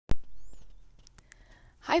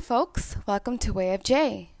Hi folks, welcome to Way of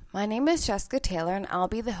J. My name is Jessica Taylor and I'll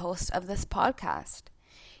be the host of this podcast.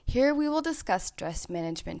 Here we will discuss stress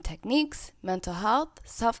management techniques, mental health,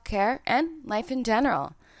 self-care, and life in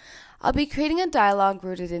general. I'll be creating a dialogue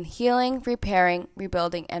rooted in healing, repairing,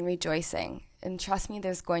 rebuilding, and rejoicing. And trust me,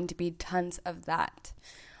 there's going to be tons of that.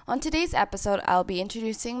 On today's episode, I'll be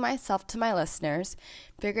introducing myself to my listeners.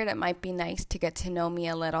 Figured it might be nice to get to know me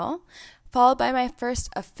a little. Followed by my first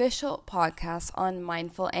official podcast on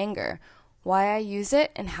mindful anger, why I use it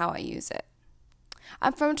and how I use it.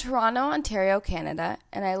 I'm from Toronto, Ontario, Canada,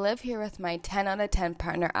 and I live here with my 10 out of 10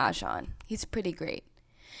 partner, Ajan. He's pretty great.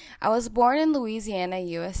 I was born in Louisiana,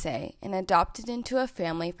 USA, and adopted into a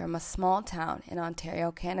family from a small town in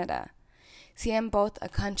Ontario, Canada. See, I'm both a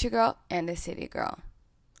country girl and a city girl.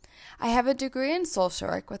 I have a degree in social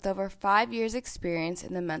work with over 5 years' experience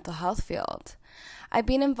in the mental health field. I've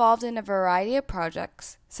been involved in a variety of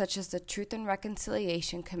projects, such as the Truth and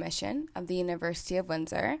Reconciliation Commission of the University of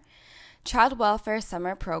Windsor, child welfare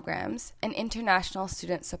summer programs, and international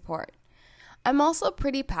student support. I'm also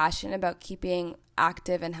pretty passionate about keeping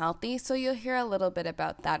active and healthy, so you'll hear a little bit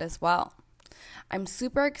about that as well. I'm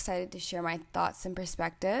super excited to share my thoughts and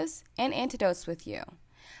perspectives and antidotes with you.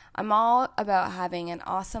 I'm all about having an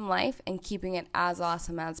awesome life and keeping it as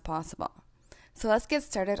awesome as possible. So let's get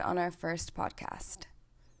started on our first podcast.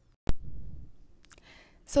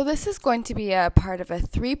 So this is going to be a part of a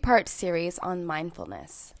 3-part series on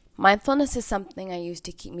mindfulness. Mindfulness is something I use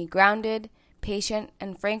to keep me grounded, patient,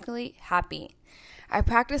 and frankly, happy. I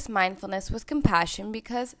practice mindfulness with compassion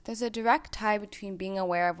because there's a direct tie between being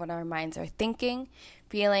aware of what our minds are thinking,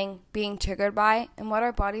 feeling, being triggered by, and what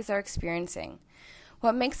our bodies are experiencing.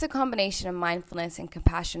 What makes the combination of mindfulness and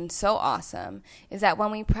compassion so awesome is that when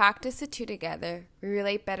we practice the two together, we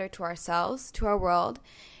relate better to ourselves, to our world,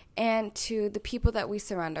 and to the people that we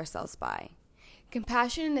surround ourselves by.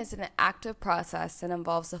 Compassion is an active process that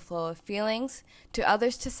involves the flow of feelings to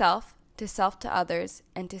others to self to others,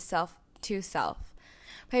 and to self to self.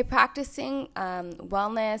 By practicing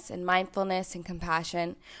wellness and mindfulness and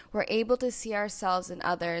compassion, we're able to see ourselves in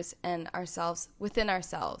others and ourselves within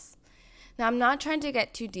ourselves. Now, I'm not trying to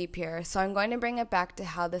get too deep here, so I'm going to bring it back to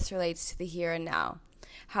how this relates to the here and now,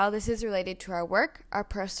 how this is related to our work, our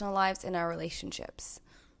personal lives, and our relationships.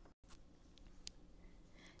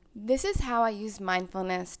 This is how I use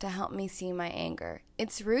mindfulness to help me see my anger,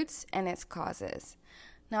 its roots, and its causes.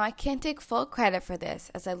 Now, I can't take full credit for this,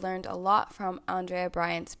 as I learned a lot from Andrea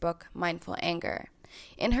Bryant's book, Mindful Anger.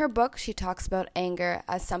 In her book, she talks about anger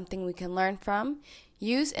as something we can learn from,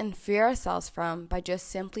 use, and free ourselves from by just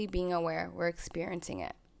simply being aware we're experiencing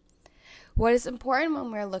it. What is important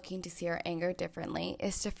when we're looking to see our anger differently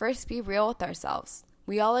is to first be real with ourselves.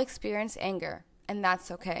 We all experience anger, and that's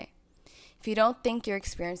okay. If you don't think you're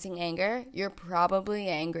experiencing anger, you're probably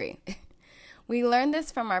angry. We learn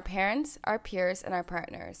this from our parents, our peers, and our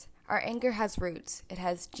partners. Our anger has roots. It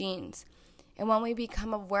has genes. And when we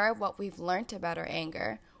become aware of what we've learned about our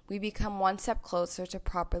anger, we become one step closer to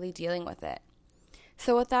properly dealing with it.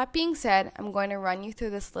 So with that being said, I'm going to run you through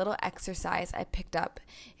this little exercise I picked up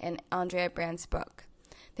in Andrea Bryant's book.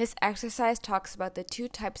 This exercise talks about the 2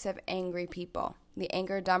 types of angry people, the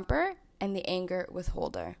anger dumper and the anger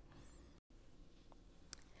withholder.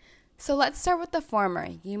 So let's start with the former.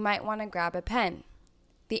 You might want to grab a pen.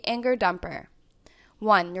 The anger dumper.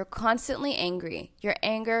 1, you're constantly angry. Your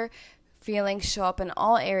anger feelings show up in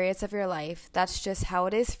all areas of your life. That's just how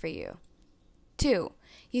it is for you. 2,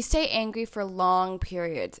 you stay angry for long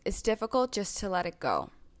periods. It's difficult just to let it go.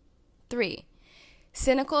 3,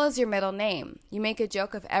 cynical is your middle name. You make a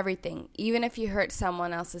joke of everything, even if you hurt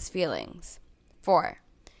someone else's feelings. 4,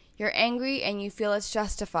 you're angry and you feel it's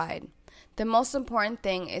justified. The most important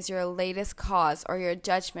thing is your latest cause or your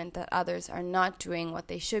judgment that others are not doing what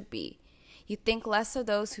they should be. You think less of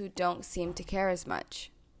those who don't seem to care as much.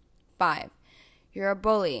 5, you're a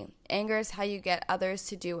bully. Anger is how you get others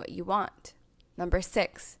to do what you want. Number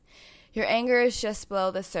 6, your anger is just below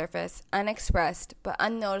the surface, unexpressed but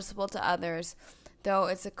unnoticeable to others, though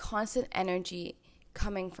it's a constant energy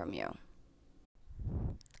coming from you.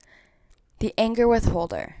 The anger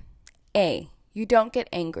withholder. A, you don't get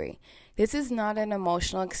angry. This is not an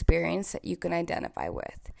emotional experience that you can identify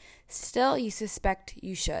with. Still, you suspect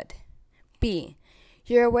you should. B,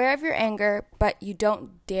 you're aware of your anger, but you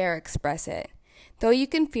don't dare express it. Though you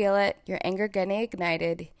can feel it, your anger getting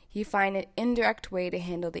ignited, you find an indirect way to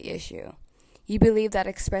handle the issue. You believe that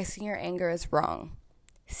expressing your anger is wrong.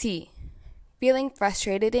 C, feeling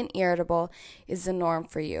frustrated and irritable is the norm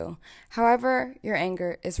for you. However, your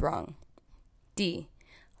anger is wrong. D,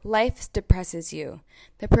 life depresses you.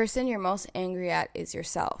 The person you're most angry at is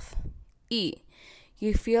yourself. E,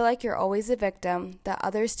 You feel like you're always a victim, that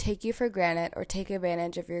others take you for granted or take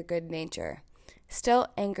advantage of your good nature. Still,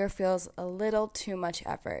 anger feels a little too much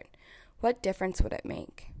effort. What difference would it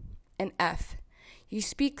make? And F, you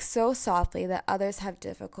speak so softly that others have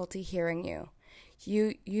difficulty hearing you.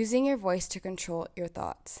 You using your voice to control your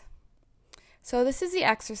thoughts. So this is the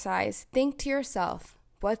exercise. Think to yourself,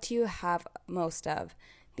 what do you have most of?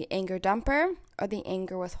 The anger dumper or the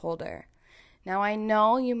anger withholder? Now I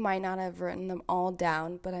know you might not have written them all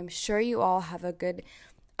down, but I'm sure you all have a good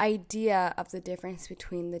idea of the difference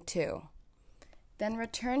between the two. Then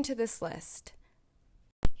return to this list.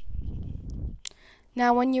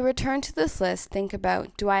 Now when you return to this list, think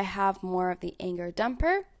about, do I have more of the anger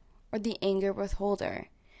dumper or the anger withholder?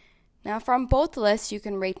 Now from both lists, you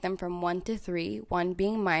can rate them from 1 to 3, 1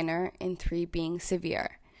 being minor and 3 being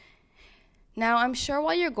severe. Now, I'm sure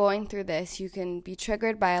while you're going through this, you can be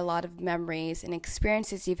triggered by a lot of memories and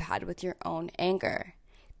experiences you've had with your own anger.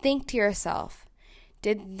 Think to yourself,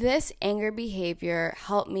 did this anger behavior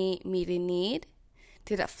help me meet a need?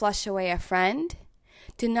 Did it flush away a friend?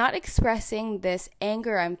 Did not expressing this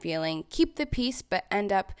anger I'm feeling keep the peace but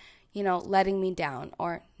end up, letting me down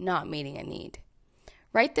or not meeting a need?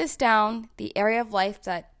 Write this down, the area of life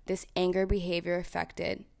that this anger behavior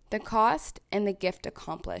affected, the cost, and the gift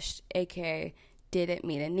accomplished, aka did it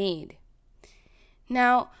meet a need?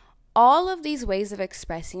 Now, all of these ways of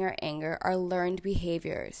expressing our anger are learned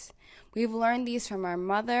behaviors. We've learned these from our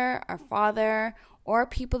mother, our father, or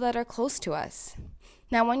people that are close to us.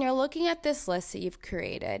 Now, when you're looking at this list that you've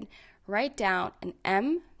created, write down an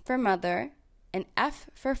M for mother, an F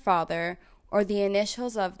for father, or the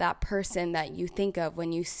initials of that person that you think of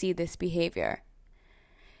when you see this behavior.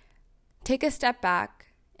 Take a step back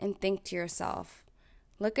and think to yourself,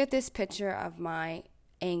 look at this picture of my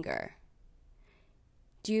anger.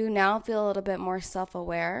 Do you now feel a little bit more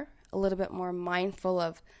self-aware, a little bit more mindful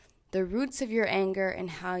of the roots of your anger and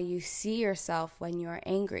how you see yourself when you are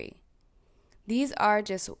angry? These are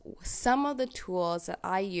just some of the tools that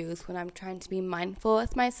I use when I'm trying to be mindful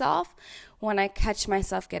with myself when I catch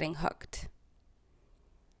myself getting hooked.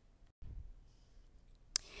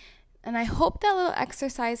 And I hope that little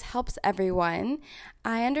exercise helps everyone.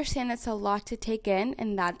 I understand it's a lot to take in,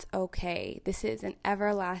 and that's okay. This is an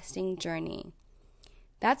everlasting journey.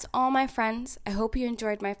 That's all, my friends. I hope you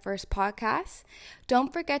enjoyed my first podcast.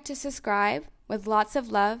 Don't forget to subscribe. With lots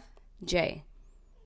of love, Jay.